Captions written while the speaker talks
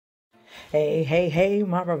Hey, hey, hey,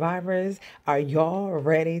 my revivers, are y'all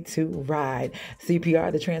ready to ride? CPR,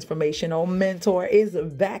 the transformational mentor, is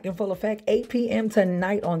back in full effect, 8 p.m.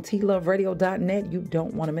 tonight on tloveradio.net. You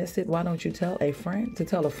don't want to miss it. Why don't you tell a friend to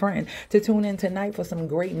tell a friend to tune in tonight for some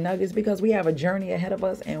great nuggets, because we have a journey ahead of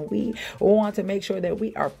us and we want to make sure that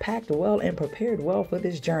we are packed well and prepared well for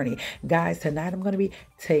this journey. Guys, tonight I'm going to be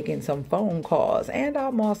taking some phone calls, and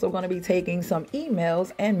I'm also going to be taking some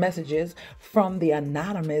emails and messages from the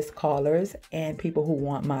anonymous callers and people who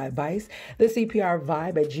want my advice. The CPR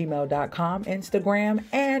vibe at gmail.com, Instagram,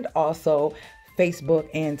 and also Facebook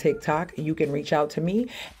and TikTok. You can reach out to me.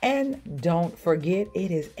 And don't forget,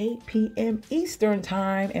 it is 8 p.m. Eastern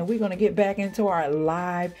time, and we're going to get back into our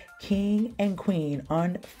live King and Queen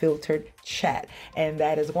unfiltered chat. And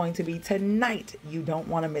that is going to be tonight. You don't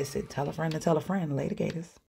want to miss it. Tell a friend to tell a friend. Later, Gators.